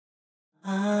I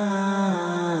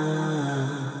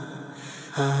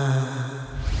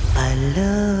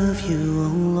love you,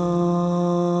 Allah.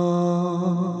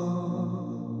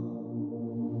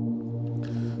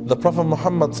 The Prophet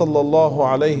Muhammad sallallahu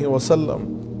alayhi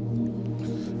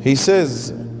wasallam, he says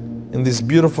in this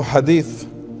beautiful hadith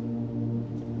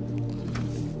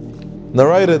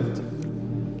narrated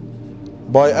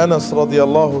by Anas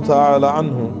radiallahu ta'ala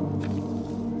anhu.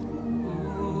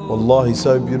 Wallahi,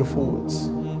 so beautiful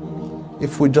words.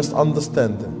 If we just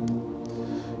understand them.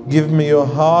 Give me your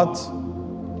heart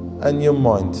and your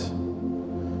mind.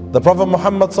 The Prophet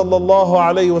Muhammad sallallahu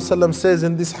alayhi wasallam says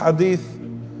in this hadith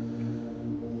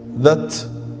that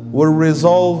will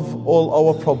resolve all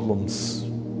our problems.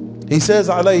 He says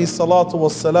alayhi salatu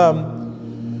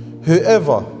wassalam,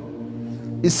 whoever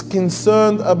is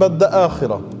concerned about the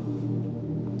akhirah,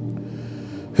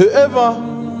 whoever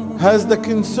has the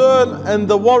concern and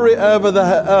the worry over the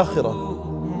akhirah,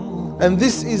 and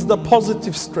this is the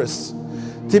positive stress,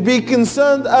 to be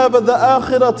concerned over the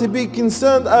akhirah, to be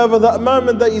concerned over that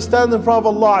moment that you stand in front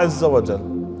of Allah Azza wa Jal.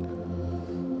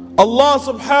 Allah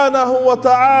subhanahu wa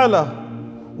ta'ala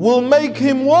will make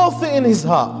him wealthy in his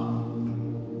heart.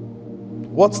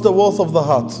 What's the wealth of the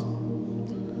heart?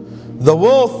 The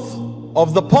wealth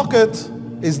of the pocket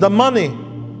is the money.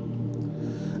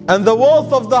 And the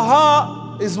wealth of the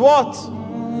heart is what?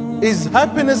 Is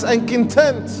happiness and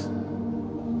content.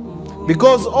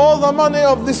 Because all the money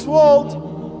of this world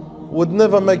would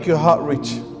never make your heart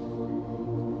rich.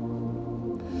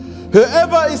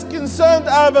 Whoever is concerned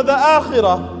over the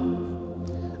akhirah,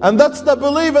 and that's the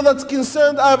believer that's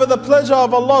concerned over the pleasure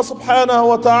of Allah subhanahu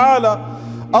wa ta'ala,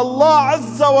 Allah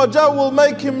Azza wa Jal will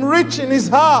make him rich in his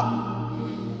heart.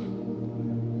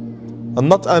 And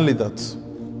not only that,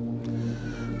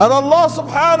 and Allah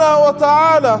subhanahu wa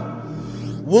ta'ala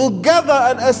will gather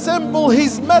and assemble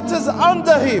his matters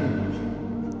under him.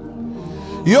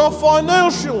 Your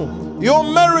financial, your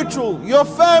marital, your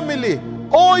family,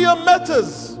 all your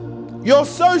matters, your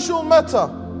social matter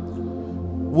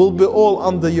will be all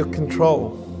under your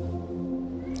control.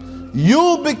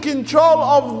 You'll be control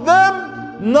of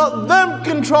them, not them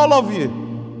control of you.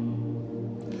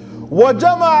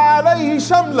 وَجَمَعَ عَلَيْهِ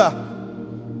شَمْلَهُ.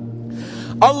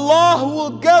 Allah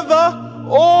will gather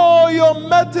all your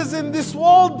matters in this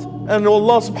world and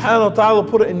Allah subhanahu wa ta'ala will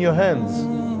put it in your hands.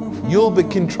 You'll be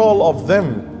control of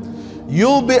them.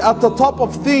 You'll be at the top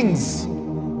of things.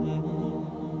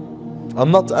 And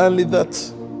not only that,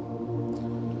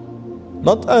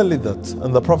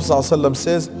 and the Prophet ﷺ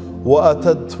says,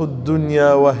 وَأَتَتْهُ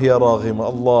الدُّنْيَا وَهِيَ رَاغِمَ.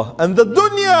 Allah, and the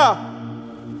dunya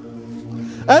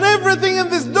and everything in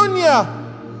this dunya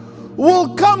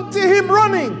will come to him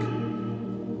running.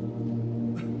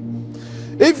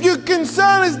 If your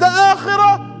concern is the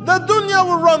akhirah, the dunya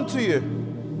will run to you.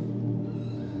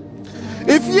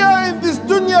 If you are in this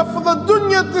dunya for the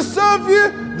dunya to serve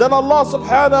you, then Allah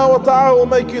subhanahu wa ta'ala will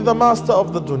make you the master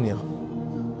of the dunya.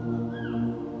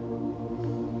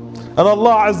 And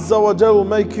Allah Azza wa Jalla will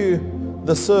make you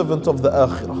the servant of the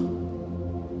akhirah.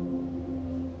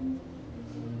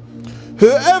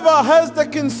 Whoever has the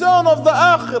concern of the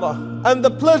akhirah and the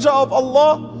pleasure of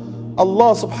Allah,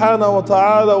 Allah subhanahu wa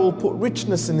ta'ala will put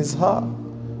richness in his heart.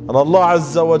 And Allah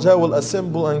Azza wa Jalla will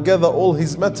assemble and gather all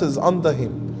his matters under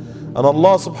him. And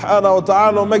Allah subhanahu wa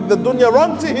ta'ala will make the dunya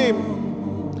run to him.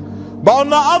 But on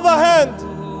the other hand,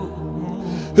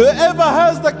 whoever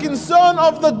has the concern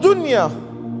of the dunya,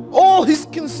 all his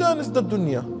concern is the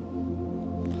dunya.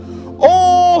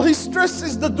 All his stress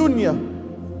is the dunya.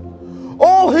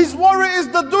 All his worry is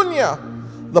the dunya.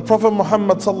 The Prophet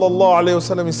Muhammad sallallahu alayhi wa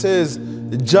sallam says,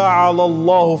 جَعَلَ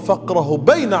اللَّهُ فَقْرَهُ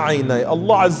بَيْنَ عَيْنَيْهِ.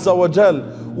 Allah Azza wa Jal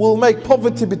will make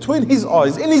poverty between his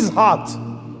eyes, in his heart.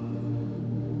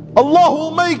 Allah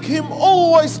will make him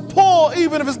always poor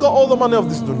even if he's got all the money of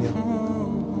this dunya.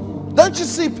 Don't you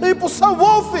see people so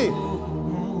wealthy?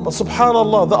 But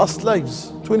subhanallah, they are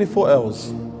slaves 24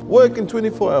 hours, working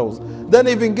 24 hours. Don't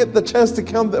even get the chance to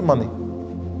count their money.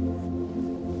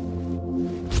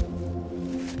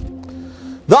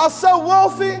 They are so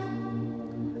wealthy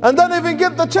and don't even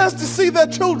get the chance to see their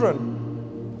children.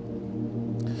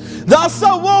 They are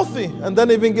so wealthy and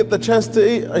don't even get the chance to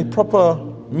eat a proper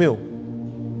meal.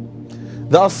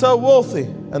 They are so wealthy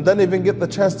and don't even get the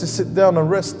chance to sit down and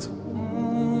rest.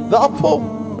 They are poor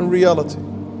in reality.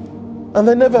 And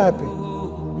they're never happy.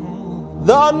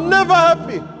 They are never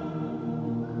happy.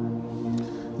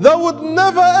 They would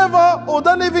never ever, or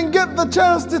don't even get the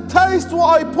chance to taste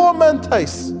what a poor man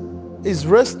tastes, is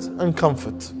rest and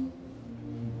comfort.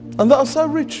 And they are so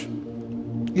rich.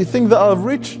 You think they are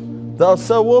rich? They are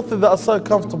so wealthy, they are so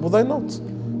comfortable. They're not.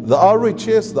 They are rich,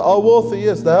 yes. They are wealthy,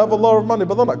 yes. They have a lot of money,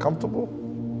 but they're not comfortable.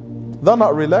 They're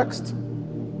not relaxed.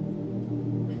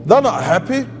 They're not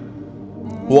happy.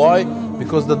 Why?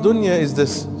 Because the dunya is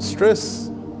this stress.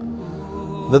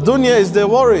 The dunya is their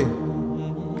worry.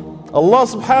 Allah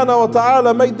subhanahu wa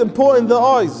ta'ala made them poor in their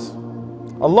eyes.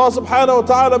 Allah subhanahu wa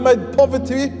ta'ala made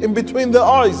poverty in between their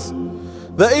eyes.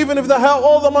 That even if they have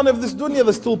all the money of this dunya,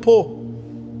 they're still poor.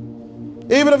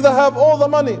 Even if they have all the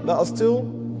money, they are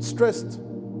still stressed.